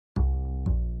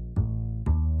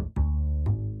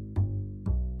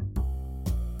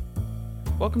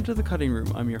Welcome to The Cutting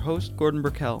Room. I'm your host, Gordon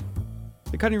Burkell.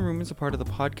 The Cutting Room is a part of the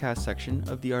podcast section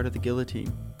of The Art of the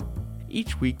Guillotine.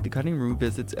 Each week, The Cutting Room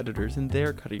visits editors in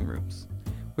their cutting rooms,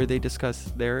 where they discuss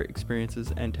their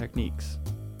experiences and techniques.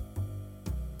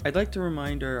 I'd like to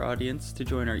remind our audience to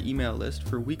join our email list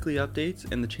for weekly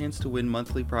updates and the chance to win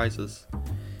monthly prizes.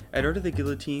 At Art of the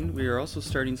Guillotine, we are also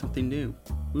starting something new.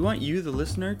 We want you, the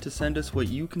listener, to send us what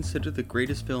you consider the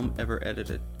greatest film ever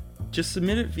edited. Just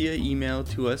submit it via email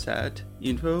to us at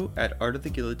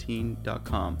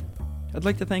info@artoftheguillotine.com. I'd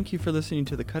like to thank you for listening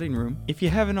to The Cutting Room. If you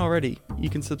haven't already, you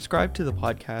can subscribe to the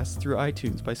podcast through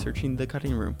iTunes by searching The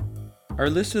Cutting Room. Our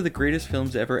list of the greatest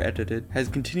films ever edited has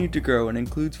continued to grow and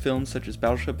includes films such as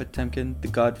Battleship Potemkin, The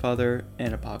Godfather,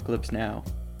 and Apocalypse Now.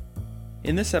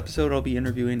 In this episode, I'll be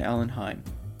interviewing Alan Heim.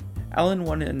 Alan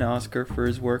won an Oscar for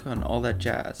his work on All That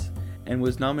Jazz, and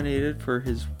was nominated for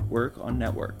his work on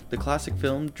Network, the classic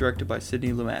film directed by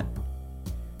Sidney Lumet.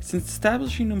 Since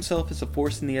establishing himself as a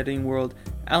force in the editing world,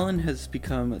 Alan has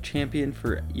become a champion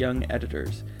for young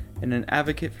editors, and an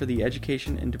advocate for the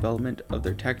education and development of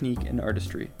their technique and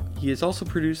artistry. He has also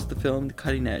produced the film The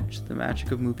Cutting Edge, The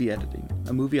Magic of Movie Editing,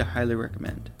 a movie I highly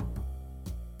recommend.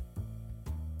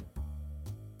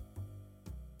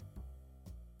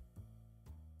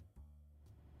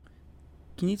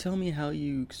 Can you tell me how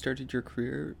you started your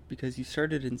career? Because you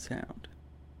started in sound.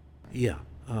 Yeah,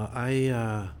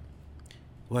 I've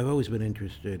always been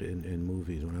interested in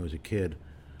movies. When I was a kid,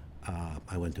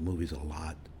 I went to movies a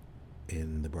lot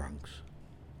in the Bronx.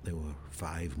 There were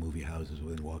 5 movie houses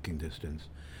within walking distance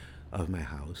of my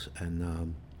house,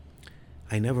 and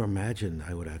I never imagined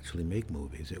I would actually make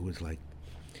movies. It was like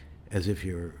as if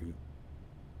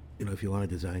if you want to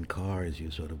design cars, you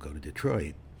sort of go to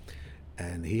Detroit.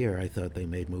 And here, I thought they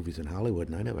made movies in Hollywood,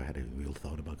 and I never had a real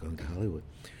thought about going to Hollywood.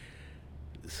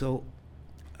 So,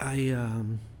 I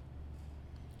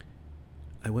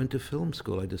went to film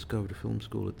school. I discovered a film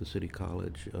school at the City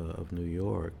College of New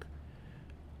York,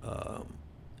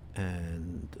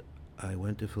 and I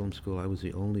went to film school. I was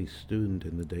the only student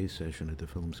in the day session at the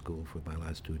film school for my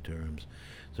last 2 terms,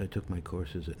 so I took my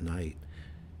courses at night,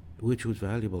 which was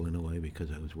valuable in a way because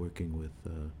I was working with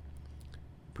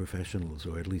professionals,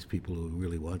 or at least people who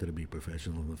really wanted to be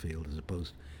professional in the field as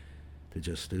opposed to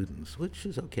just students, which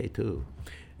is okay too.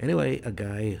 Anyway, a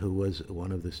guy who was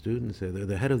one of the students there,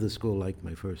 the head of the school, liked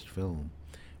my first film,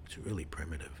 which is really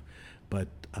primitive, but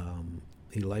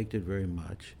he liked it very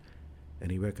much,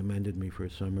 and he recommended me for a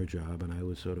summer job, and I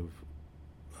was sort of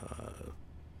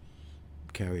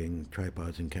carrying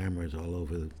tripods and cameras all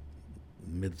over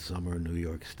midsummer New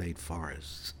York State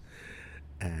forests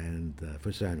and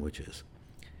for sandwiches.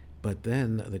 But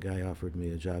then the guy offered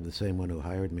me a job, the same one who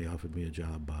hired me offered me a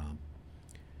job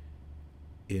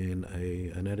in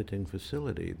an editing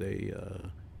facility. They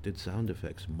did sound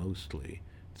effects mostly,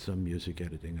 some music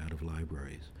editing out of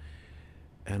libraries.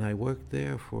 And I worked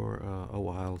there for a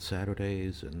while,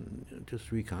 Saturdays, and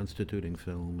just reconstituting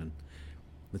film. And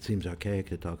it seems archaic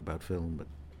to talk about film, but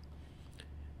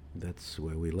that's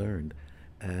where we learned.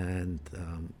 And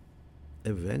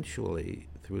eventually,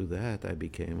 through that, I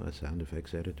became a sound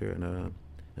effects editor and an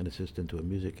assistant to a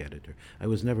music editor. I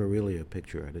was never really a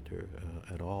picture editor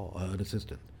at all, an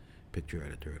assistant picture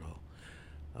editor at all.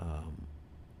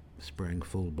 Sprang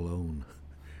full-blown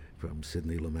from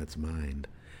Sidney Lumet's mind.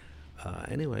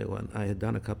 Anyway, when I had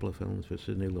done a couple of films for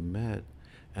Sidney Lumet,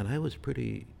 and I was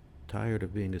pretty tired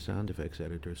of being a sound effects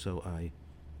editor, so I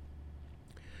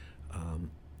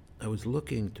was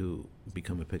looking to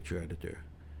become a picture editor.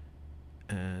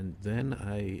 And then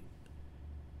I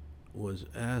was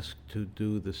asked to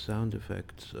do the sound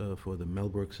effects for the Mel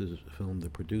Brooks' film, The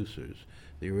Producers,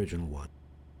 the original one.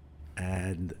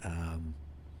 And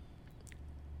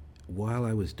while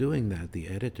I was doing that, the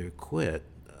editor quit.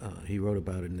 He wrote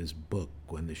about it in his book,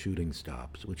 When the Shooting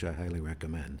Stops, which I highly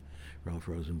recommend. Ralph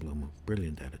Rosenblum, a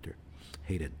brilliant editor,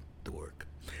 hated the work.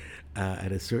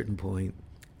 At a certain point,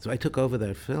 so I took over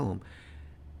that film,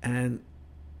 and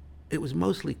it was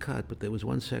mostly cut, but there was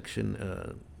one section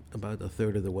about a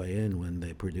third of the way in when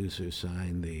the producer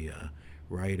signed the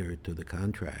writer to the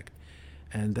contract,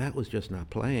 and that was just not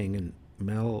playing, and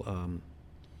Mel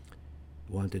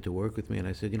wanted to work with me, and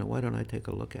I said, why don't I take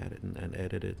a look at it and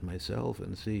edit it myself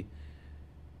and see,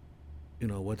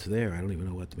 what's there. I don't even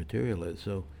know what the material is.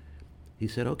 So he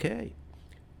said, okay,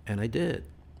 and I did,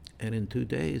 and in 2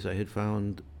 days I had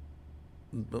found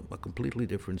a completely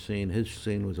different scene. His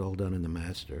scene was all done in the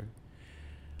master.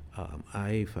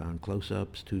 I found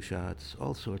close-ups, 2 shots,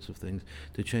 all sorts of things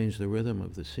to change the rhythm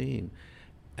of the scene.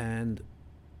 And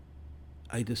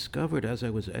I discovered as I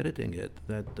was editing it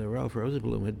that Ralph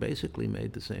Rosenblum had basically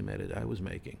made the same edit I was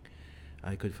making.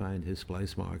 I could find his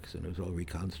splice marks, and it was all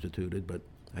reconstituted, but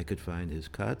I could find his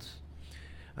cuts.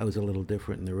 I was a little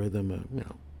different in the rhythm,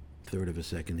 third of a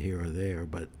second here or there,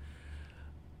 but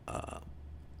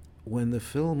when the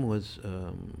film was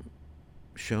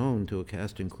shown to a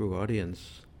cast and crew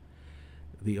audience,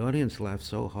 the audience laughed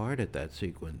so hard at that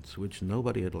sequence, which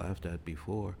nobody had laughed at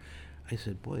before. I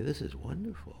said, boy, this is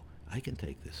wonderful. I can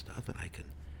take this stuff and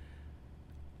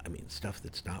stuff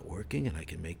that's not working, and I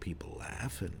can make people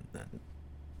laugh, and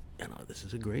this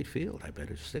is a great field. I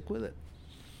better stick with it.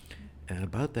 And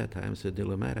about that time, Sid de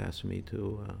Lumet asked me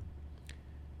to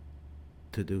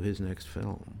do his next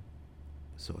film.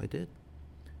 So I did.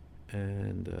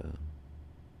 And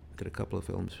did a couple of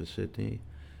films for Sydney.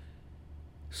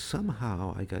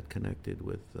 Somehow I got connected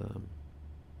with,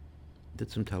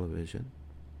 did some television,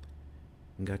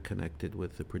 and got connected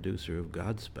with the producer of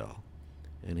Godspell.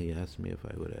 And he asked me if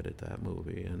I would edit that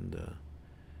movie. And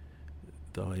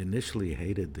though I initially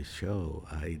hated the show,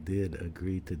 I did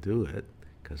agree to do it,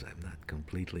 because I'm not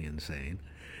completely insane.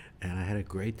 And I had a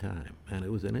great time. And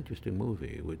it was an interesting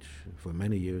movie, which for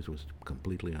many years was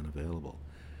completely unavailable.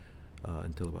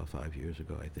 Until about 5 years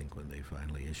ago, I think, when they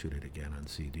finally issued it again on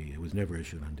CD. It was never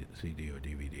issued on CD or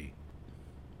DVD.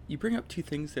 You bring up two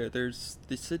things there. There's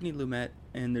the Sidney Lumet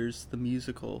and there's the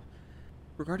musical.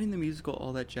 Regarding the musical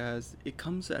All That Jazz, it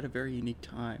comes at a very unique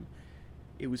time.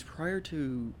 It was prior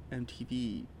to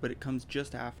MTV, but it comes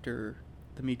just after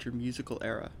the major musical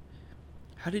era.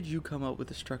 How did you come up with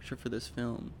the structure for this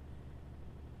film?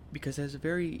 Because it has a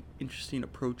very interesting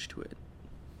approach to it.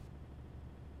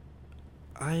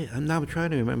 I'm now trying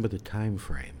to remember the time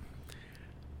frame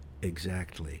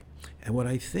exactly. And what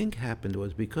I think happened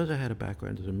was, because I had a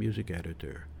background as a music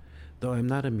editor, though I'm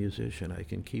not a musician, I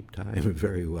can keep time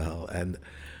very well, and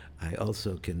I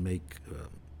also can make,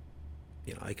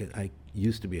 I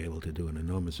used to be able to do an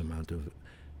enormous amount of,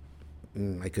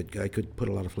 I could put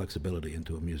a lot of flexibility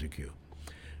into a music cue.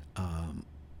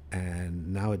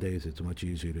 And nowadays it's much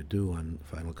easier to do on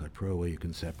Final Cut Pro, where you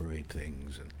can separate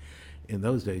things. And in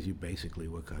those days, you basically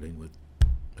were cutting with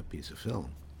a piece of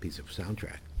film, piece of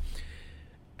soundtrack.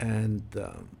 And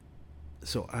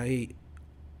so I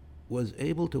was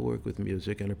able to work with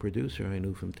music, and a producer I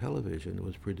knew from television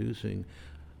was producing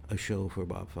a show for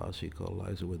Bob Fosse called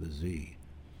Liza with a Z,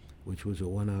 which was a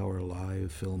 1 hour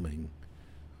live filming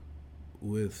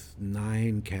with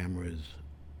 9 cameras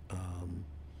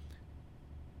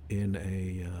in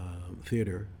a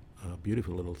theater, a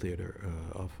beautiful little theater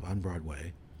off on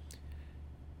Broadway.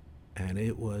 And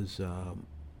it was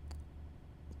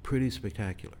pretty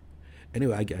spectacular.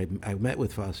 Anyway, I met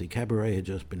with Fosse. Cabaret had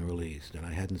just been released, and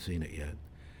I hadn't seen it yet.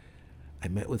 I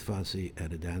met with Fosse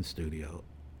at a dance studio.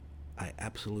 I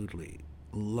absolutely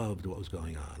loved what was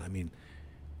going on. I mean,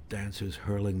 dancers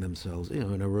hurling themselves,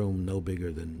 in a room no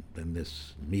bigger than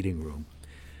this meeting room.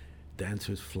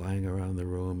 Dancers flying around the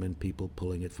room, and people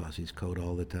pulling at Fosse's coat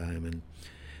all the time. And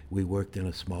we worked in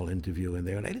a small interview in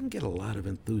there, and I didn't get a lot of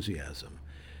enthusiasm.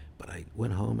 But I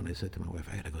went home and I said to my wife,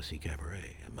 I got to go see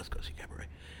Cabaret. I must go see Cabaret.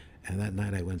 And that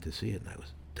night I went to see it, and I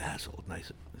was dazzled. And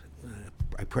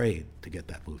I prayed to get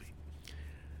that movie,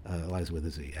 Liza with a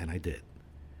Z, and I did.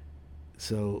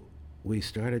 So we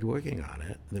started working on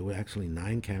it. There were actually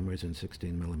 9 cameras in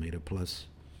 16 millimeter plus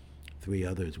 3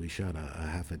 others. We shot a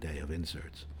half a day of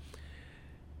inserts.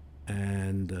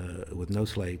 And with no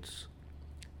slates,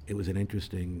 it was an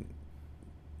interesting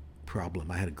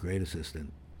problem. I had a great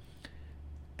assistant.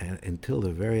 And until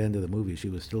the very end of the movie, she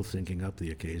was still syncing up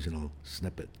the occasional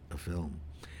snippet of film.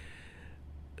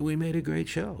 We made a great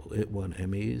show. It won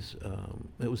Emmys.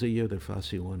 It was a year that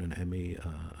Fosse won an Emmy,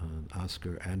 an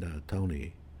Oscar, and a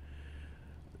Tony.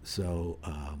 So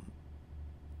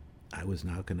I was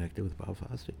now connected with Bob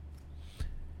Fosse.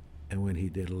 And when he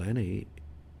did Lenny,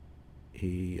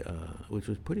 which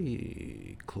was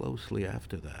pretty closely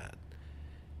after that,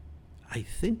 I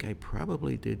think I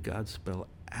probably did Godspell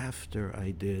after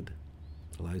I did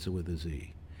Liza with a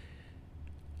Z.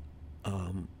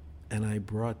 And I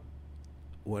brought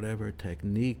whatever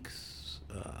techniques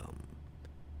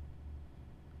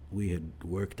we had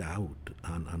worked out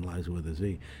on Liza with a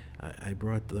Z, I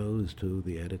brought those to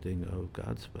the editing of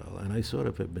Godspell. And I sort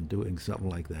of have been doing something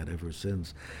like that ever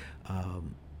since,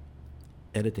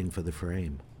 editing for the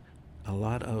frame. A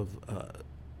lot of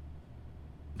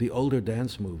the older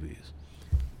dance movies,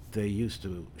 they used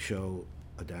to show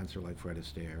a dancer like Fred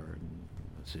Astaire and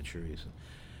Sid Charisse,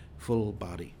 full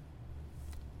body.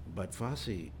 But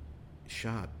Fosse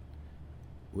shot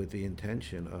with the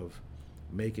intention of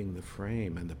making the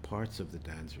frame and the parts of the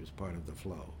dancers part of the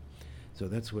flow. So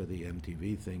that's where the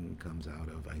MTV thing comes out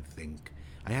of, I think.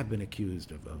 I have been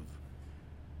accused of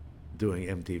doing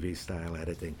MTV style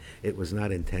editing. It was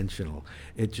not intentional.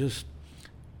 It just,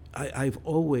 I've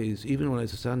always, even when I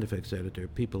was a sound effects editor,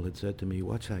 people had said to me,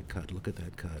 watch that cut, look at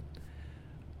that cut.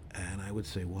 And I would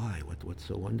say, why? What's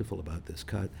so wonderful about this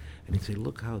cut? And he'd say,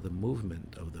 look how the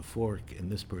movement of the fork in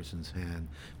this person's hand,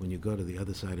 when you go to the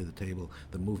other side of the table,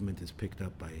 the movement is picked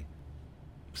up by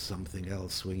something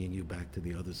else swinging you back to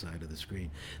the other side of the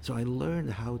screen. So I learned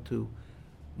how to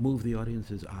move the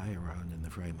audience's eye around in the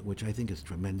frame, which I think is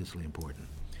tremendously important.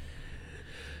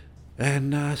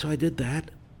 And so I did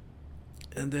that.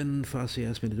 And then Fosse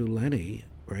asked me to do Lenny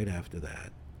right after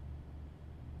that.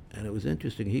 And it was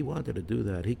interesting. He wanted to do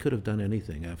that. He could have done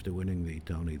anything after winning the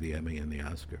Tony, the Emmy, and the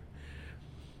Oscar.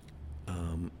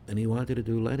 And he wanted to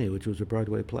do Lenny, which was a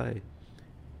Broadway play.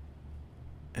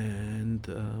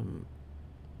 And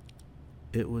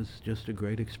it was just a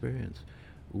great experience.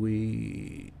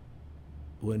 When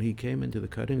he came into the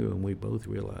cutting room, we both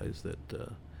realized that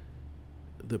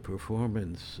the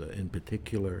performance in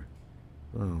particular,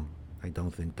 well, I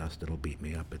don't think Dustin will beat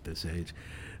me up at this age.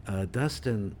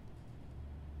 Dustin,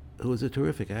 who was a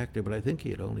terrific actor, but I think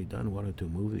he had only done one or two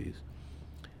movies.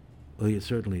 Well, he had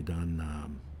certainly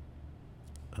done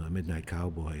Midnight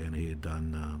Cowboy, and he had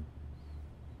done,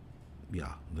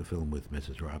 the film with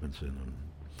Mrs. Robinson.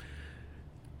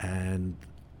 And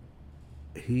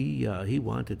he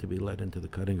wanted to be let into the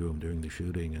cutting room during the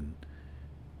shooting, and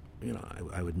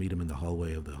I would meet him in the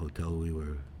hallway of the hotel we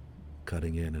were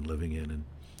cutting in and living in, and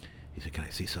he said, "Can I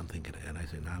see something?" And I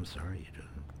said, "No, I'm sorry, you don't."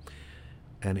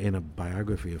 And in a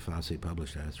biography of Fosse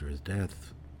published after his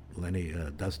death,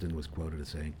 Dustin was quoted as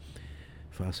saying,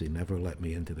 "Fosse never let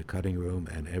me into the cutting room,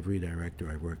 and every director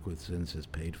I've worked with since has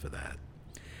paid for that."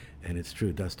 And it's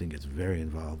true, Dustin gets very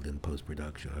involved in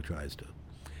post-production, or tries to.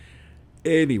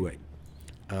 Anyway,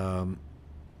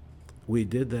 we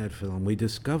did that film. We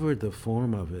discovered the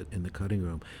form of it in the cutting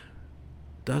room.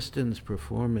 Dustin's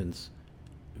performance,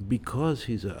 because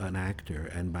he's an actor,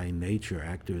 and by nature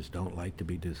actors don't like to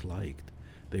be disliked,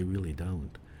 they really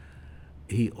don't.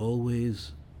 He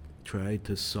always tried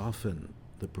to soften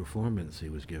the performance he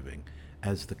was giving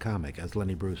as the comic, as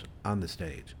Lenny Bruce on the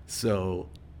stage. So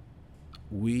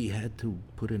we had to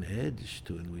put an edge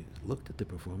to it. We looked at the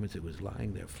performance, it was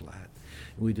lying there flat.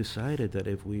 And we decided that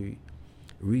if we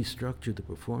restructured the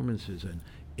performances and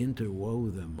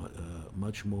interwove them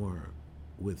much more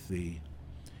with the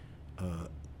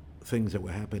things that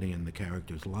were happening in the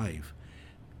character's life,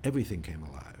 everything came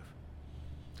alive.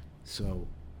 So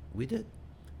we did.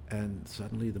 And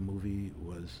suddenly the movie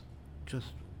was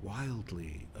just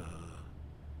wildly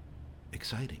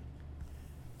exciting.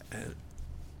 And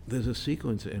there's a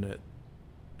sequence in it,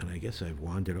 and I guess I've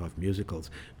wandered off musicals,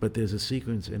 but there's a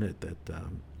sequence in it that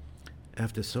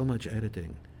after so much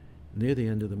editing, near the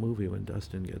end of the movie when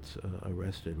Dustin gets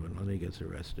arrested, when Lenny gets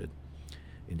arrested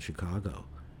in Chicago,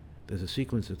 there's a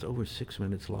sequence that's over 6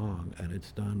 minutes long, and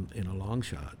it's done in a long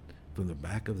shot from the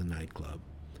back of the nightclub.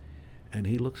 And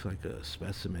he looks like a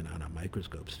specimen on a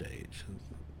microscope stage.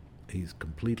 He's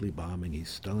completely bombing. He's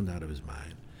stoned out of his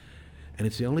mind. And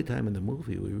it's the only time in the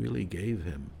movie we really gave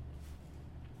him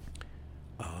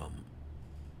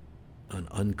an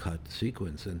uncut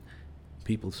sequence. And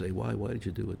people say, why did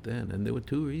you do it then? And there were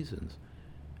two reasons.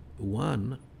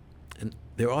 One, and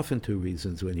there are often two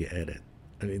reasons when you edit.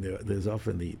 I mean, there's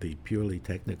often the purely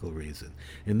technical reason.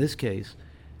 In this case,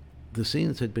 the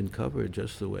scenes had been covered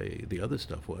just the way the other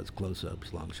stuff was,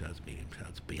 close-ups, long shots, medium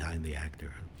shots, behind the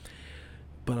actor.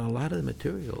 But a lot of the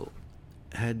material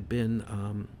had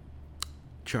been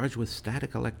charged with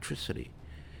static electricity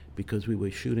because we were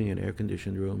shooting in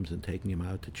air-conditioned rooms and taking them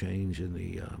out to change in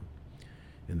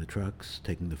the trucks,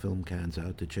 taking the film cans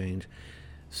out to change.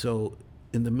 So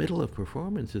in the middle of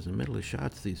performances, in the middle of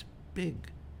shots, these big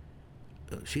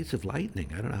sheets of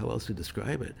lightning, I don't know how else to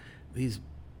describe it, these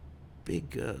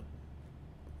big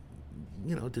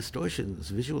distortions,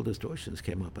 visual distortions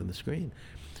came up on the screen.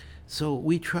 So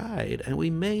we tried, and we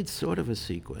made sort of a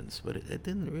sequence, but it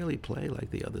didn't really play like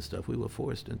the other stuff. We were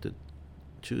forced into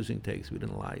choosing takes we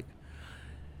didn't like.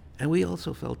 And we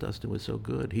also felt Dustin was so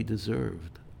good, he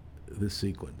deserved this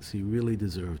sequence. He really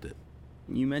deserved it.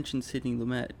 You mentioned Sidney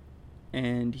Lumet,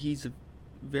 and he's a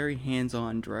very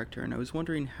hands-on director, and I was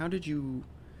wondering, how did you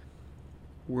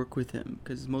work with him?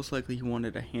 Because most likely he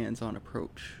wanted a hands-on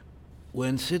approach.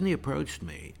 When Sidney approached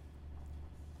me,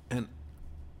 and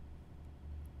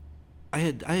I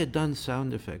had done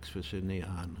sound effects for Sidney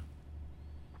on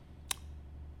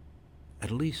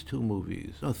at least two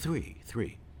movies,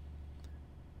 three.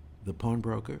 The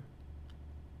Pawnbroker.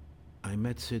 I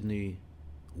met Sidney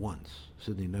once.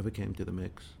 Sidney never came to the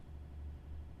mix.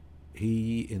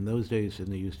 In those days,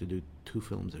 Sidney used to do 2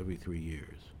 films every 3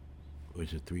 years.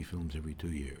 which are 3 films every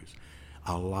 2 years.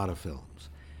 A lot of films.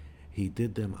 He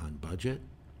did them on budget.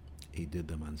 He did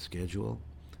them on schedule.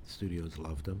 Studios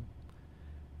loved them.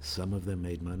 Some of them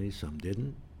made money, some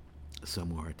didn't.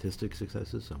 Some were artistic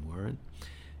successes, some weren't.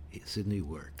 Sidney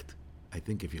worked. I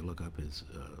think if you look up his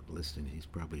listing, he's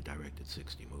probably directed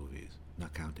 60 movies,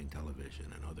 not counting television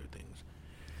and other things.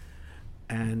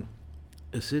 And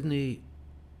Sidney,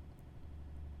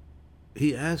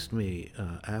 he asked me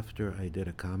after I did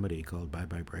a comedy called Bye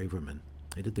Bye Braverman.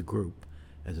 I did the group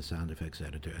as a sound effects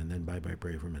editor, and then Bye Bye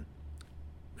Braverman.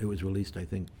 It was released, I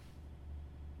think,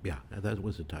 yeah, that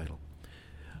was the title.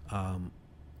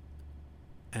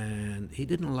 And he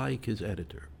didn't like his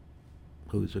editor,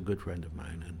 who's a good friend of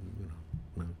mine, and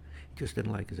he just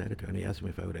didn't like his editor. And he asked me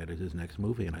if I would edit his next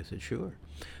movie, and I said sure,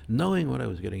 knowing what I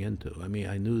was getting into. I mean,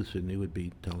 I knew Sidney would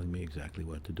be telling me exactly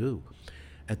what to do.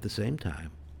 At the same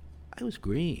time, I was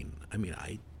green. I mean,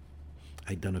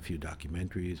 I'd done a few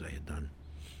documentaries. I had done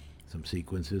some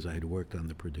sequences. I had worked on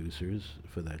the producers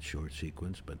for that short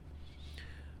sequence, but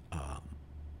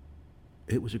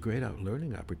it was a great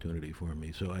learning opportunity for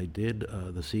me. So I did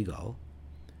The Seagull,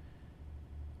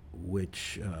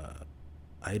 which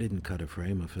I didn't cut a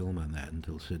frame of film on that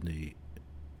until Sidney.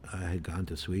 I had gone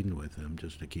to Sweden with him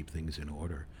just to keep things in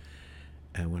order.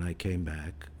 And when I came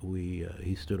back,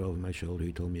 he stood over my shoulder.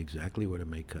 He told me exactly where to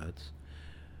make cuts.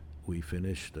 We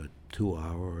finished a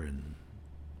 2-hour and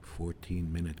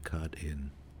 14-minute cut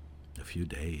in a few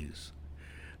days.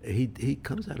 He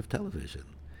comes out of television,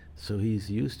 so he's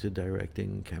used to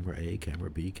directing camera A, camera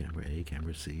B, camera A,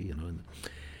 camera C, and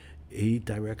he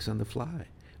directs on the fly.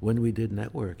 When we did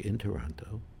Network in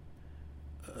Toronto,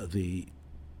 the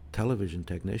television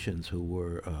technicians who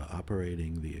were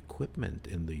operating the equipment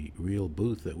in the real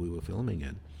booth that we were filming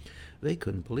in, they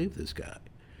couldn't believe this guy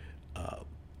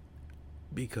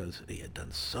because he had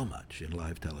done so much in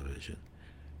live television,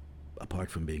 apart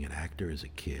from being an actor as a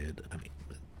kid. I mean,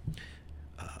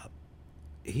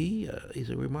 he's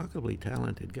a remarkably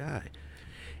talented guy.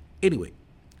 Anyway,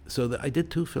 so I did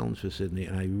 2 films for Sidney,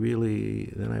 and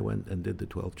then I went and did the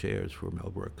 12 Chairs for Mel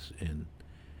Brooks in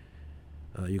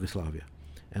Yugoslavia.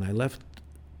 And I left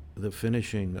the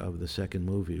finishing of the second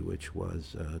movie, which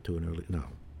was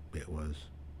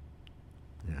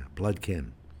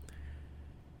Bloodkin.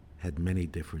 Had many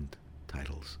different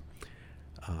titles.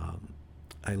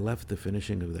 I left the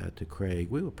finishing of that to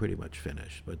Craig. We were pretty much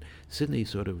finished, but Sidney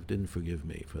sort of didn't forgive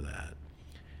me for that.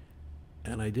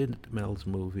 And I did Mel's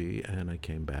movie, and I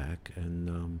came back,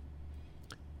 and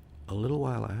a little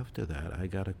while after that, I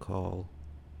got a call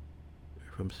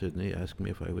from Sidney asking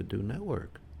me if I would do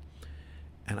Network.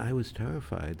 And I was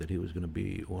terrified that he was going to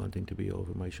be wanting to be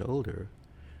over my shoulder.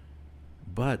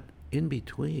 But in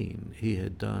between, he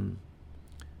had done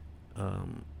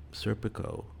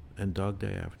Serpico and Dog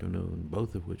Day Afternoon,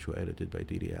 both of which were edited by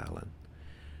Dede Allen.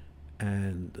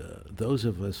 And those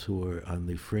of us who were on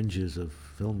the fringes of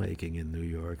filmmaking in New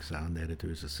York, sound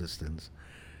editors, assistants,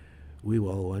 we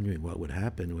were all wondering what would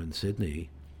happen when Sidney,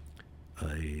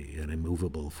 an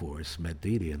immovable force, met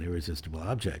Dede, an irresistible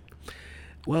object.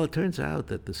 Well, it turns out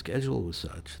that the schedule was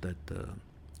such that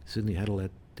Sidney had to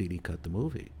let Dede cut the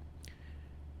movie.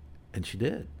 And she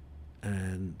did.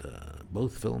 And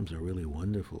both films are really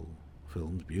wonderful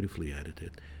films, beautifully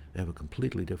edited. They have a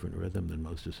completely different rhythm than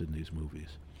most of Sidney's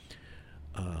movies.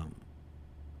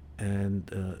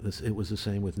 It was the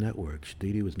same with Network.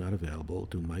 Dede was not available,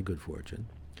 to my good fortune.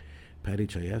 Paddy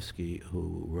Chayefsky,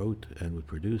 who wrote and would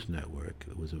produce Network,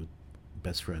 was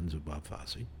best friends of Bob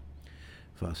Fosse.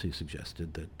 Fosse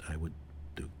suggested that I would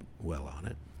do well on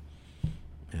it,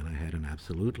 and I had an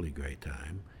absolutely great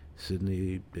time.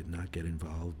 Sidney did not get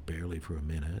involved barely for a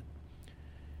minute.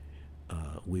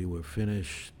 We were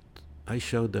finished. I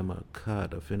showed them a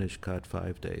finished cut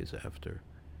 5 days after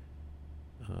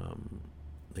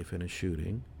they finished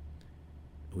shooting.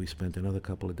 We spent another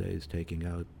couple of days taking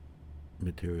out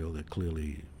material that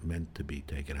clearly meant to be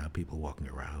taken out, people walking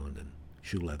around and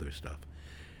shoe leather stuff.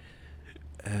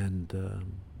 And,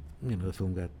 the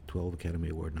film got 12 Academy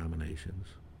Award nominations.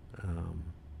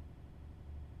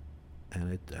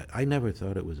 And I never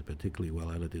thought it was a particularly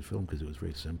well-edited film because it was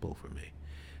very simple for me.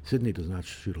 Sidney does not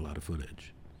shoot a lot of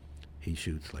footage. He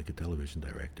shoots like a television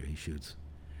director. He shoots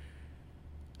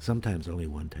sometimes only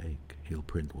one take. He'll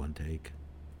print one take,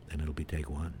 and it'll be take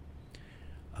one.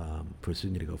 For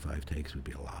Sidney to go 5 takes would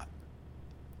be a lot.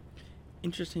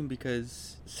 Interesting,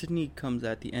 because Sidney comes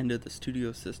at the end of the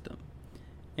studio system,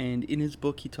 and in his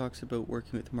book he talks about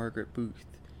working with Margaret Booth.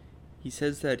 He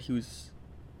says that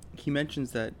he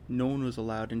mentions that no one was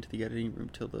allowed into the editing room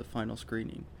till the final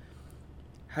screening.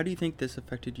 How do you think this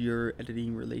affected your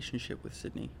editing relationship with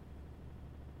Sidney?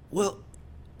 Well,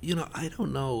 I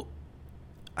don't know.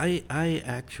 I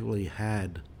actually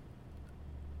had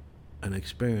an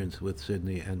experience with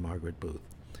Sidney and Margaret Booth.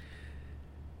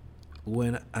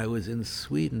 When I was in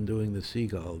Sweden doing The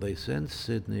Seagull, they sent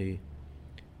Sidney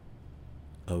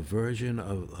a version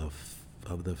of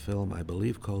the film, I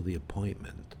believe, called The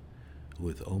Appointment,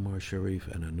 with Omar Sharif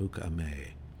and Anouk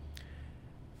Aimée.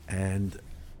 And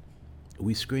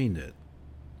we screened it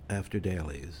after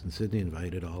dailies, and Sidney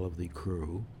invited all of the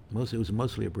crew. It was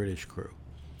mostly a British crew.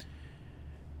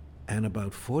 And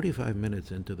about 45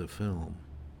 minutes into the film,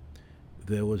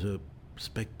 there was a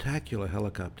spectacular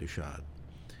helicopter shot,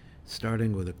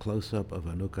 starting with a close-up of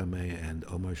Anouk Aimée and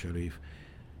Omar Sharif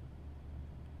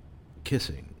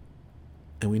kissing.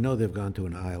 And we know they've gone to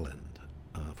an island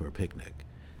for a picnic.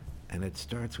 And it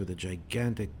starts with a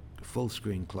gigantic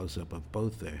full-screen close-up of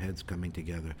both their heads coming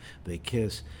together. They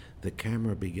kiss. The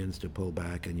camera begins to pull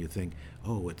back, and you think,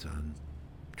 oh, it's on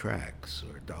tracks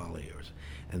or dolly,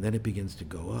 and then it begins to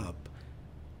go up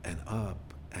and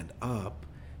up and up,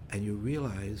 and you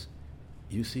realize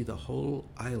you see the whole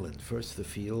island. First the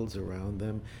fields around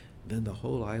them, then the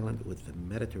whole island with the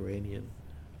Mediterranean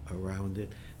around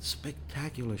it.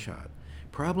 Spectacular shot.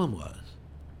 Problem was,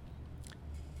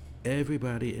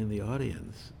 everybody in the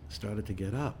audience started to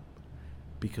get up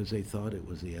because they thought it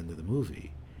was the end of the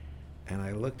movie. And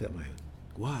I looked at my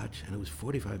watch, and it was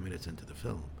 45 minutes into the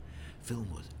film. Film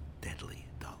was deadly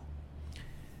dull.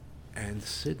 And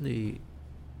Sidney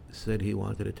said he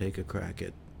wanted to take a crack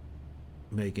at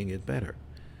making it better.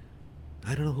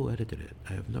 I don't know who edited it.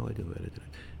 I have no idea who edited it.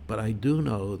 But I do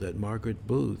know that Margaret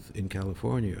Booth in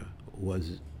California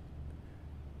was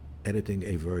editing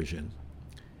a version.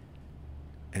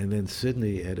 And then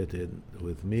Sidney edited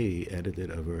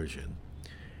a version.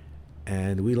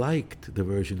 And we liked the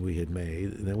version we had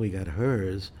made. And then we got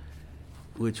hers,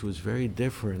 which was very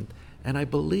different. And I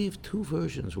believe 2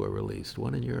 versions were released,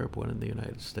 one in Europe, one in the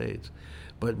United States.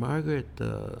 But Margaret,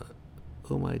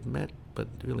 whom I'd met, but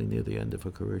really near the end of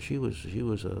her career, she was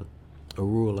a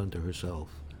rule unto herself.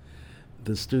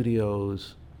 The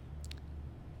studios,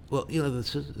 well,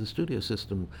 the studio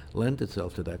system lent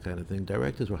itself to that kind of thing.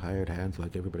 Directors were hired hands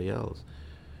like everybody else.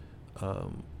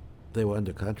 They were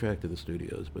under contract to the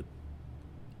studios, but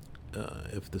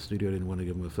if the studio didn't want to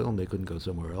give them a film, they couldn't go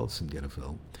somewhere else and get a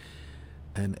film.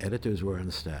 And editors were on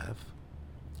staff,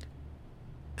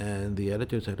 and the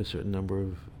editors had a certain number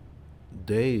of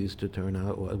days to turn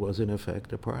out what was in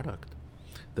effect a product.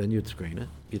 Then you'd screen it,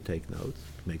 you'd take notes,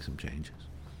 make some changes,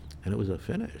 and it was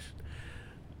finished.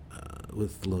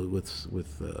 With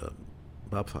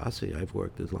Bob Fosse, I've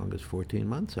worked as long as 14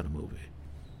 months on a movie.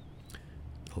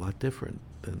 A lot different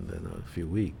than a few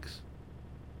weeks.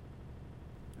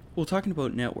 Well, talking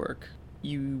about network,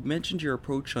 you mentioned your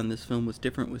approach on this film was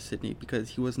different with Sidney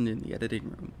because he wasn't in the editing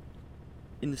room.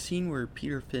 In the scene where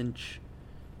Peter Finch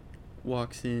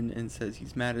walks in and says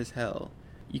he's mad as hell,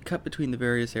 you cut between the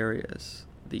various areas,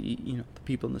 the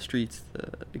people in the streets,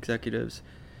 the executives.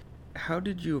 How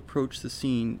did you approach the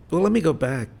scene? Well, let me go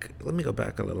back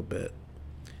a little bit.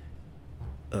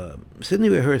 Sidney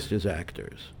rehearsed as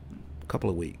actors a couple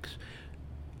of weeks.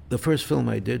 The second film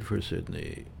I did for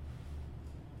Sidney,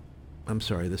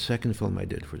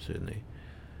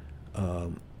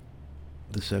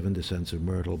 The Seven Descents of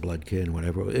Myrtle, Bloodkin,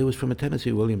 whatever, it was from a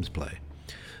Tennessee Williams play.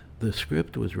 The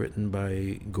script was written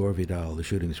by Gore Vidal, the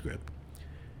shooting script.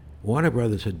 Warner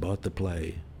Brothers had bought the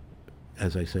play.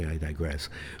 As I say, I digress.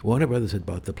 Warner Brothers had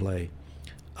bought the play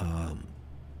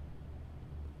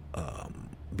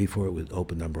before it was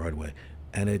opened on Broadway,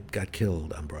 and it got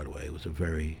killed on Broadway. It was a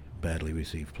very badly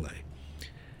received play.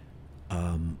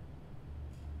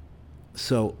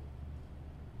 So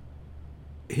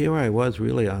here I was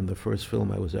really on the first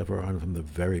film I was ever on from the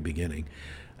very beginning,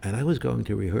 and I was going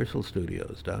to rehearsal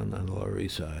studios down on the Lower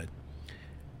East Side.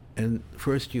 And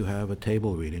first you have a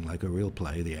table reading like a real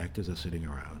play. The actors are sitting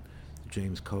around.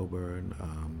 James Coburn,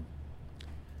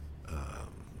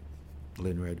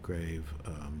 Lynn Redgrave,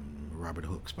 Robert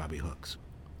Hooks, Bobby Hooks.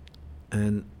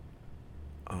 And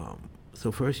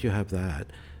so first you have that.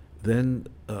 Then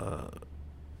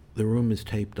the room is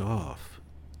taped off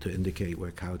to indicate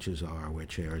where couches are, where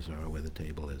chairs are, where the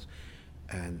table is.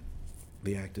 And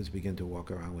the actors begin to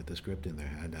walk around with the script in their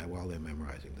hand while they're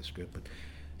memorizing the script, but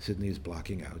Sidney's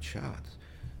blocking out shots.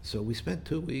 So we spent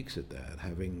 2 weeks at that,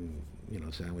 having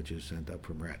sandwiches sent up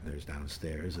from Ratner's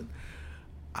downstairs, and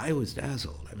I was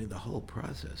dazzled. I mean, the whole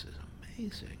process is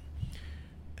amazing.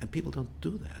 And people don't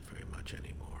do that very much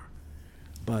anymore.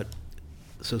 But,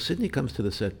 so Sidney comes to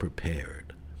the set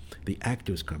prepared. The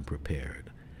actors come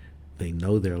prepared. They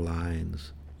know their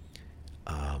lines.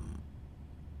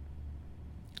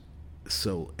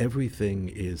 So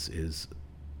everything is,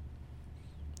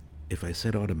 if I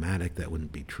said automatic, that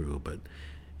wouldn't be true, but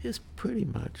it's pretty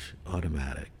much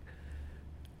automatic.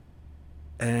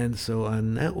 And so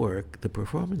on network, the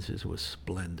performances were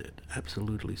splendid,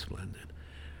 absolutely splendid.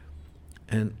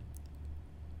 And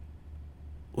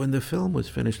when the film was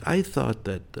finished, I thought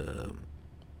that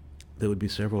there would be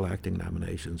several acting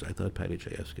nominations. I thought Patty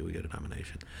Chayefsky would get a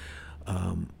nomination.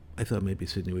 I thought maybe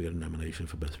Sidney would get a nomination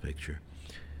for Best Picture.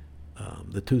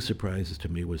 The two surprises to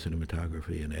me were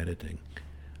cinematography and editing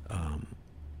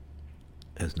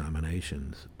as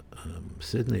nominations.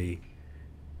 Sidney,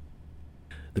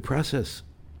 the process.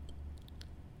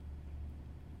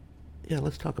 Yeah,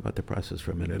 let's talk about the process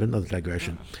for a minute. Another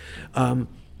digression.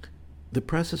 The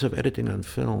process of editing on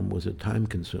film was a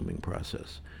time-consuming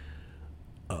process.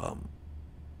 I'll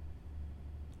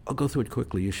go through it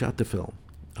quickly. You shot the film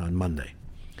on Monday.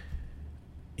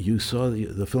 You saw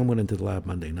the film went into the lab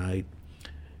Monday night.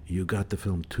 You got the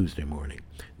film Tuesday morning.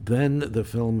 Then the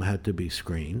film had to be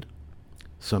screened,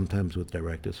 sometimes with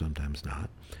director, sometimes not.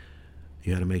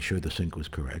 You had to make sure the sync was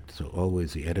correct, so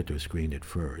always the editor screened it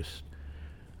first.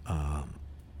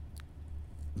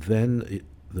 Then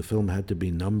the film had to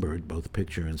be numbered, both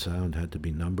picture and sound had to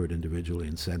be numbered individually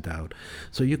and sent out.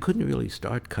 So you couldn't really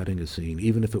start cutting a scene,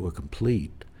 even if it were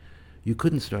complete. You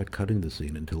couldn't start cutting the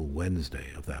scene until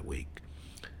Wednesday of that week.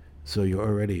 So you're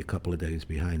already a couple of days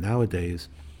behind. Nowadays,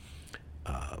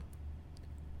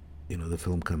 the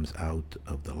film comes out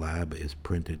of the lab, is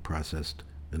printed, processed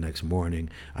the next morning.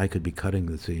 I could be cutting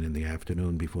the scene in the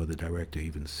afternoon before the director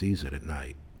even sees it at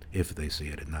night, if they see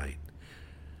it at night.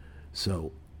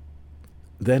 So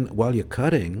then while you're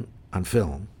cutting on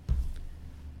film,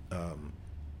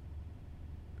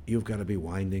 you've got to be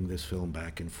winding this film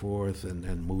back and forth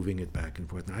and moving it back and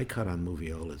forth. And I cut on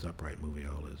moviolas, upright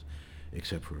moviolas,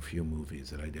 except for a few movies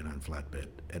that I did on flatbed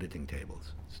editing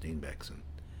tables, Steenbecks and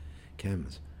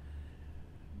Chems.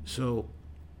 So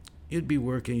you'd be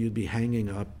working, you'd be hanging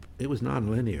up. It was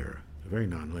nonlinear, very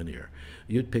nonlinear.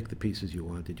 You'd pick the pieces you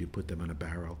wanted, you'd put them in a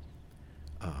barrel,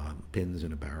 pins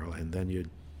in a barrel, and then you'd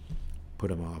put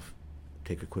them off,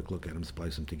 take a quick look at them,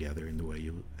 splice them together in the way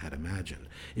you had imagined.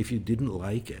 If you didn't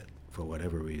like it, for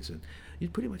whatever reason,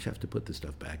 you'd pretty much have to put the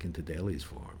stuff back into dailies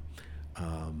form.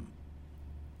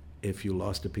 If you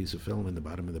lost a piece of film in the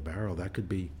bottom of the barrel, that could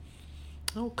be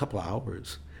a couple of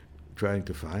hours trying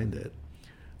to find it.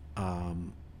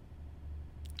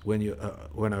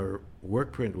 When our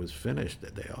work print was finished,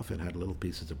 they often had little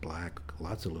pieces of black,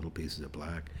 lots of little pieces of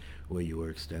black, where you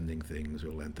were extending things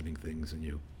or lengthening things, and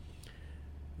you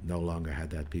no longer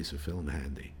had that piece of film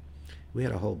handy. We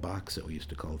had a whole box that we used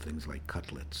to call things like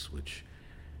cutlets, which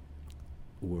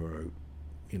were,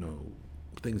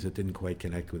 things that didn't quite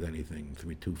connect with anything.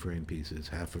 2-frame pieces,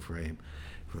 half a frame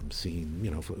from scene.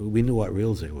 We knew what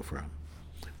reels they were from,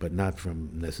 but not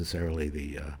from necessarily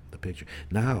the picture.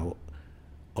 Now,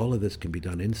 all of this can be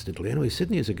done instantly. Anyway,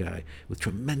 Sidney is a guy with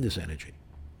tremendous energy,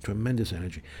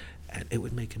 and it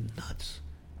would make him nuts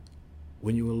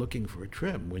when you were looking for a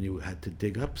trim, when you had to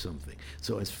dig up something.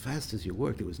 So as fast as you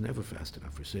worked, it was never fast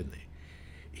enough for Sidney.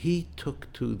 He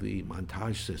took to the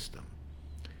montage system.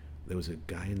 There was a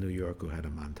guy in New York who had a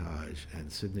montage,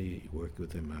 and Sidney worked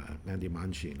with him. Mandy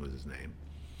Manchin was his name,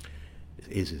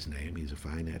 is his name. He's a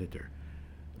fine editor.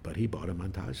 But he bought a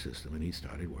montage system, and he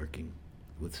started working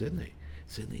with Sidney.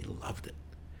 Sidney loved it,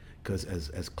 because as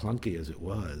clunky as it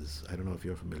was, I don't know if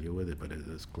you're familiar with it, but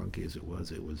as clunky as it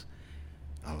was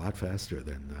a lot faster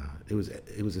than, it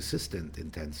was assistant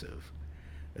intensive.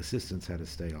 Assistants had to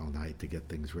stay all night to get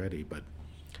things ready, but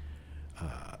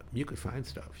you could find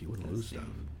stuff. You wouldn't lose stuff.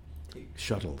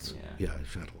 Shuttles. Yeah,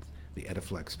 shuttles. The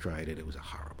Ediflex tried it. It was a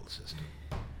horrible system.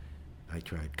 I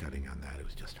tried cutting on that. It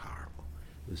was just horrible.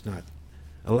 It was not...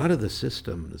 A lot of the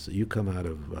systems, you come out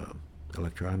of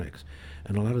electronics,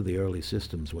 and a lot of the early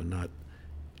systems were not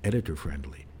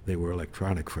editor-friendly. They were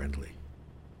electronic-friendly.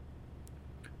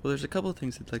 Well, there's a couple of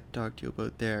things I'd like to talk to you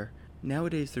about there.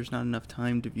 Nowadays, there's not enough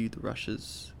time to view the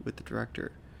rushes with the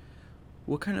director.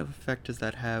 What kind of effect does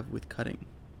that have with cutting?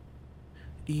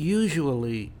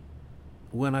 Usually,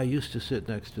 when I used to sit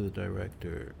next to the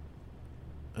director,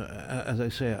 as I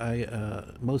say,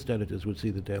 most editors would see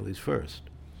the dailies first.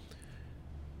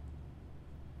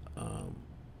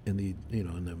 In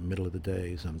the middle of the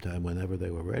day, sometime, whenever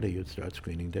they were ready, you'd start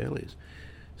screening dailies.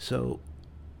 So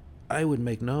I would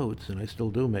make notes, and I still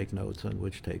do make notes on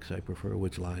which takes I prefer,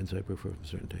 which lines I prefer from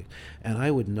certain takes. And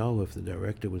I would know if the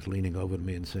director was leaning over to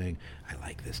me and saying, I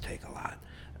like this take a lot,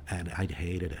 and I'd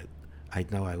hated it.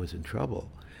 I'd know I was in trouble.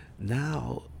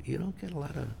 Now, you don't get a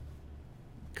lot of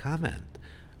comment.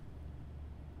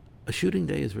 A shooting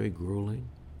day is very grueling.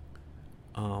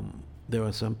 There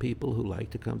are some people who like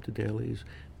to come to dailies,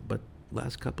 but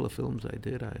last couple of films I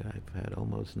did, I've had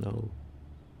almost no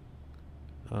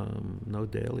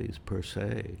dailies per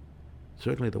se.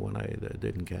 Certainly the one I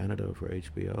did in Canada for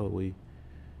HBO, we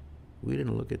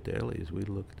didn't look at dailies. We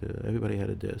looked. Everybody had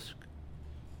a disc,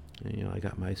 and I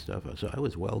got my stuff. So I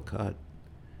was well cut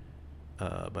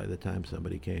by the time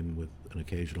somebody came with an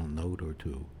occasional note or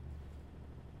two.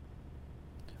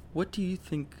 What do you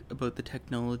think about the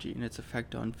technology and its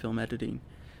effect on film editing?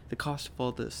 The cost of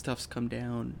all the stuff's come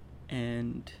down,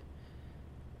 and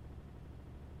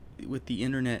with the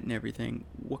internet and everything,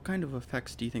 what kind of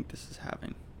effects do you think this is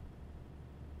having?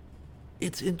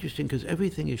 It's interesting because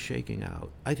everything is shaking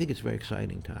out. I think it's a very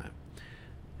exciting time.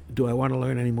 Do I want to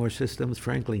learn any more systems?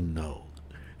 Frankly, no.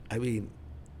 I mean,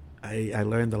 I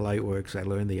learned the Lightworks, I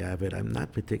learned the Avid. I'm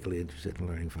not particularly interested in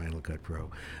learning Final Cut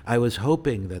Pro. I was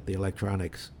hoping that the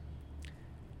electronics,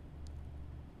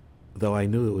 though I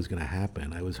knew it was going to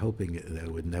happen, I was hoping that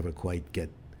it would never quite get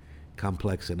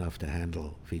complex enough to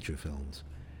handle feature films.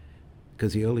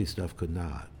 Because the early stuff could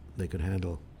not. They could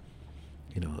handle,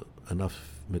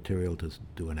 enough material to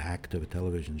do an act of a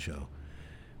television show.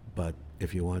 But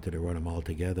if you wanted to run them all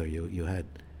together, you had,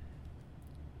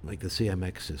 like the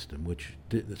CMX system, which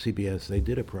the CBS, they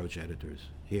did approach editors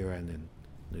here and in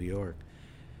New York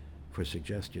for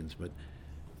suggestions. But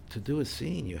to do a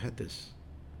scene, you had this,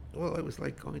 well, it was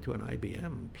like going to an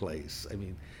IBM place. I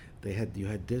mean, you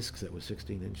had discs that were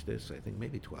 16-inch discs, I think,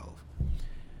 maybe 12.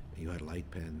 You had light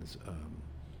pens.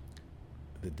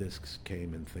 The discs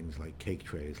came in things like cake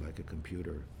trays, like a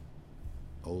computer,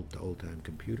 old-time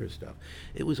computer stuff.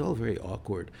 It was all very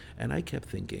awkward, and I kept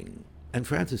thinking. And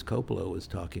Francis Coppola was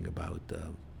talking about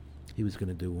he was going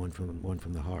to do one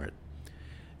from the heart,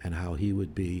 and how he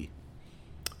would be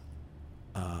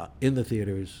in the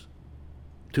theaters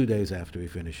 2 days after he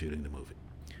finished shooting the movie.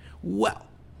 Well,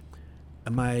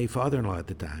 my father-in-law at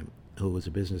the time, who was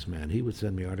a businessman, he would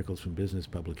send me articles from business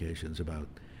publications about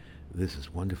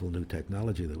this wonderful new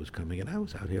technology that was coming, and I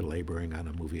was out here laboring on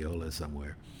a moviola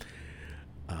somewhere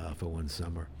for one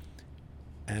summer.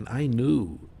 And I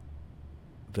knew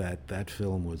that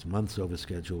film was months over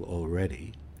schedule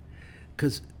already,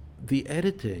 because the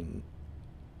editing,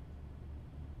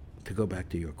 to go back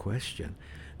to your question,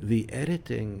 the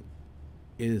editing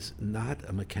is not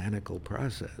a mechanical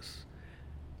process.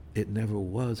 It never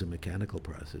was a mechanical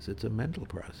process. It's a mental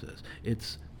process.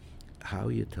 It's how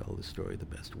you tell the story the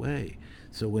best way.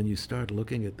 So when you start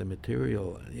looking at the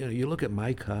material, you look at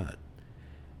my cut,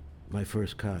 my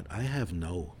first cut, I have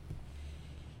no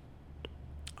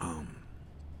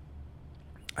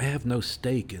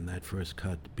stake in that first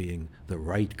cut being the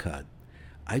right cut.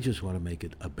 I just want to make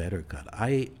it a better cut.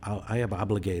 I am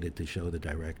obligated to show the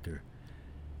director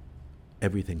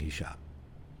everything he shot.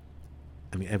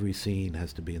 I mean, every scene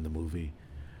has to be in the movie.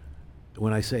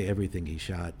 When I say everything he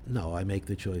shot, no, I make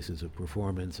the choices of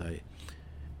performance.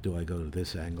 Do I go to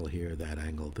this angle here, that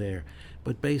angle there?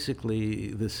 But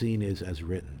basically, the scene is as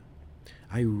written.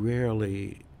 I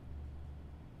rarely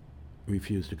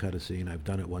refuse to cut a scene. I've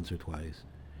done it once or twice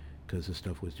because the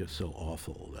stuff was just so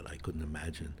awful that I couldn't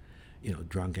imagine.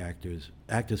 Drunk actors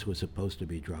who were supposed to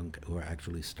be drunk who are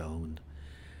actually stoned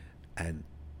and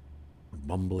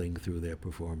mumbling through their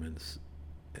performance,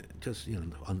 just,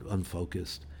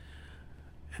 unfocused.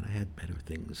 And I had better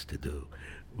things to do.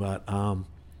 But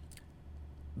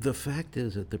the fact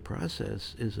is that the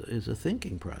process is a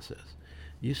thinking process.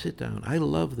 You sit down. I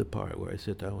love the part where I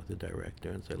sit down with the director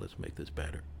and say, let's make this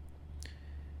better.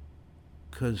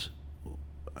 Because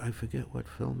I forget what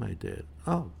film I did.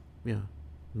 Oh, yeah,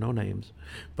 no names.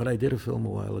 But I did a film a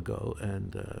while ago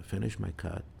and finished my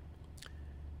cut,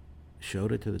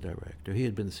 showed it to the director. He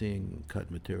had been seeing cut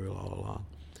material all along.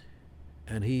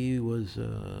 And he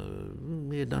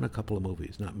had done a couple of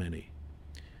movies, not many.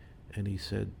 And he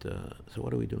said, so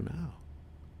what do we do now?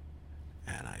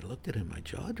 And I looked at him, my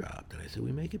jaw dropped, and I said,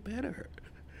 we make it better.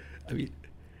 I mean,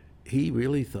 he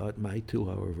really thought my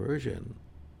 2-hour version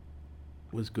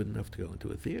was good enough to go into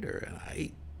a theater,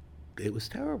 and it was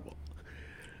terrible.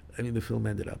 I mean, the film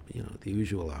ended up, the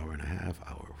usual hour and a half,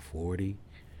 hour 40.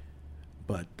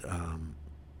 But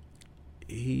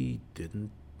he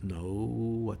didn't know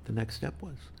what the next step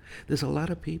was. There's a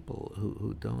lot of people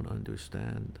who don't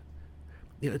understand.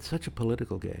 It's such a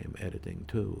political game, editing,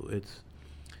 too.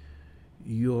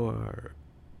 You're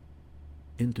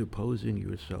interposing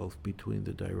yourself between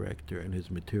the director and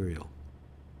his material.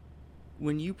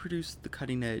 When you produced The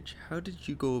Cutting Edge, how did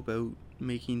you go about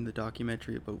making the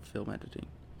documentary about film editing?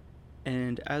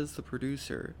 And as the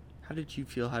producer, how did you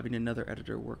feel having another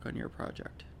editor work on your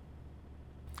project?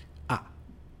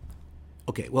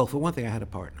 Okay, well, for one thing, I had a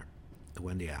partner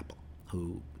Wendy Apple,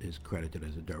 who is credited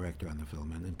as a director on the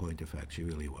film, and in point of fact, she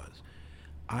really was.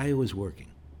 I was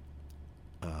working,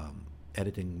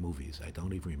 editing movies. I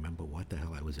don't even remember what the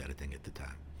hell I was editing at the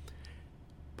time.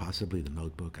 Possibly The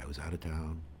Notebook. I was out of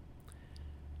town.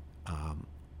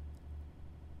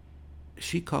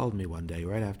 She called me one day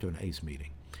right after an ACE meeting,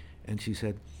 and she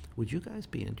said, would you guys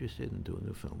be interested in doing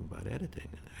a film about editing?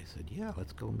 And I said, yeah,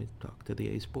 let's go talk to the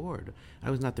ACE board.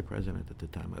 I was not the president at the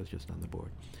time. I was just on the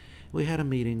board. We had a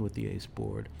meeting with the ACE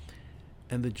board,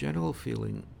 and the general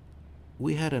feeling,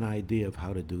 we had an idea of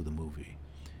how to do the movie,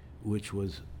 which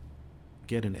was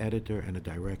get an editor and a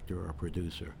director or a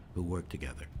producer who work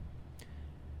together,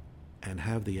 and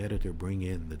have the editor bring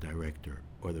in the director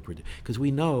or the producer. Because we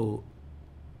know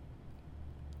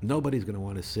nobody's going to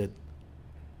want to sit.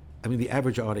 I mean, the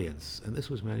average audience, and this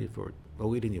was made for, well,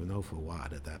 we didn't even know for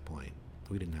what at that point.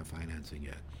 We didn't have financing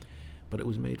yet. But it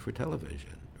was made for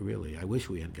television, really. I wish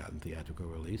we had gotten theatrical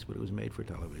release, but it was made for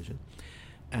television.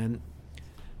 And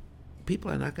people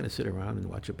are not going to sit around and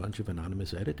watch a bunch of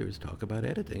anonymous editors talk about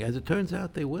editing. As it turns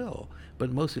out, they will.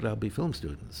 But mostly they'll be film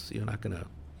students. You're not going to,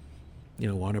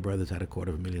 Warner Brothers had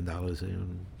 $250,000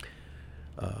 in.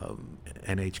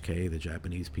 NHK, the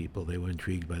Japanese people, they were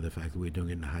intrigued by the fact that we were doing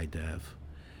it in high def,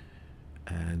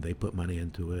 and they put money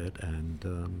into it,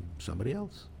 and somebody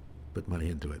else put money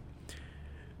into it.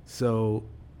 So,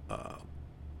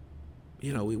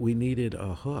 we needed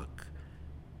a hook,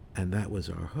 and that was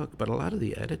our hook. But a lot of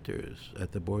the editors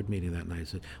at the board meeting that night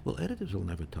said, well, editors will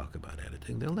never talk about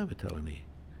editing. They'll never tell any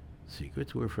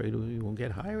secrets. We're afraid we won't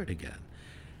get hired again.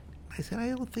 I said, I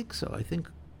don't think so. I think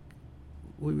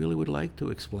we really would like to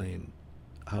explain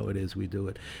how it is we do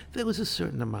it. There was a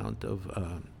certain amount of,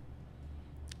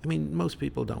 most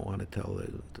people don't want to tell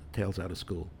the tales out of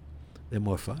school. They're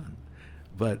more fun,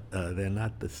 but they're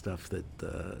not the stuff that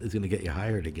is going to get you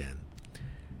hired again.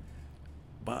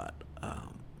 But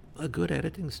a good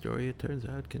editing story, it turns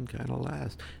out, can kind of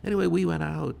last. Anyway, we went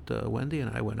out, Wendy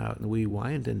and I went out, and we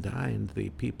wined and dined the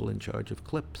people in charge of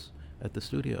clips at the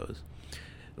studios.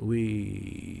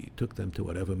 We took them to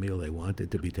whatever meal they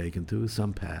wanted to be taken to.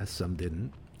 Some passed, some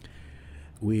didn't.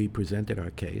 We presented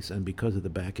our case, and because of the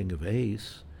backing of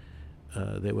ACE,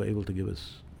 they were able to give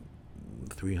us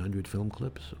 300 film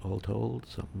clips, all told,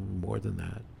 something more than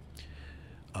that.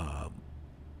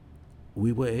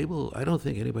 We were able, I don't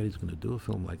think anybody's going to do a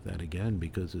film like that again,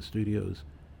 because the studios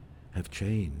have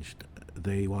changed.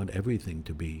 They want everything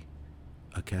to be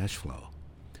a cash flow.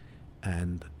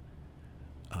 And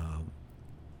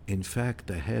in fact,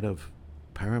 the head of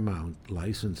Paramount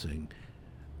licensing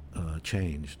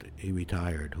changed. He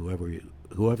retired.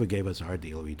 Whoever gave us our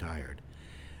deal retired.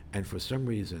 And for some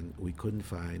reason, we couldn't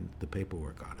find the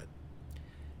paperwork on it.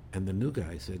 And the new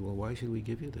guy said, well, why should we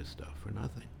give you this stuff for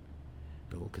nothing?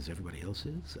 No, because everybody else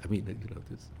is.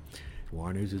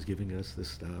 Warner's is giving us this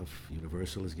stuff.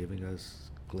 Universal is giving us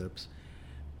clips.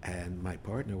 And my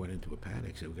partner went into a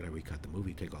panic, said, we've got to recut the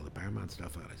movie, take all the Paramount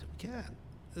stuff out. I said, we can't.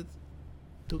 It's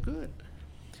too good.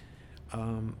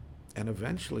 And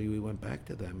eventually we went back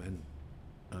to them,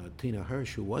 and Tina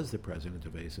Hirsch, who was the president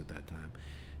of ACE at that time,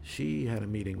 she had a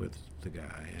meeting with the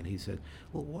guy, and he said,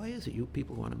 well, why is it you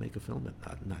people want to make a film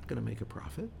that's not going to make a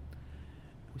profit?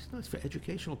 It's for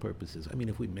educational purposes.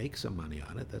 If we make some money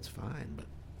on it, that's fine, but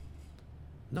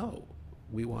no,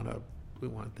 we want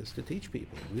this to teach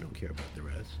people. We don't care about the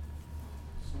rest.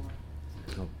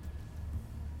 So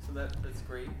that's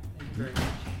great. Thank you very much.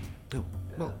 No,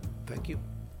 well, thank you.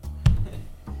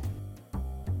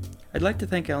 I'd like to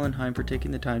thank Alan Heim for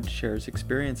taking the time to share his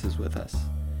experiences with us.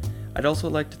 I'd also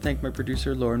like to thank my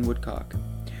producer, Lauren Woodcock.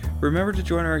 Remember to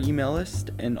join our email list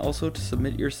and also to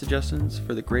submit your suggestions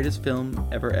for the greatest film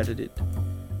ever edited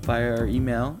via our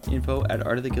email,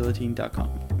 info@artoftheguillotine.com.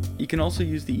 You can also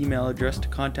use the email address to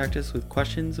contact us with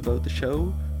questions about the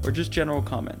show or just general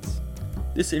comments.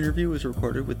 This interview was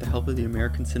recorded with the help of the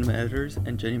American Cinema Editors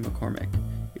and Jenny McCormick.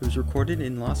 It was recorded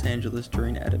in Los Angeles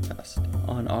during EditFest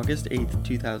on August 8th,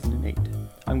 2008.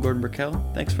 I'm Gordon Brickell.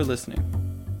 Thanks for listening.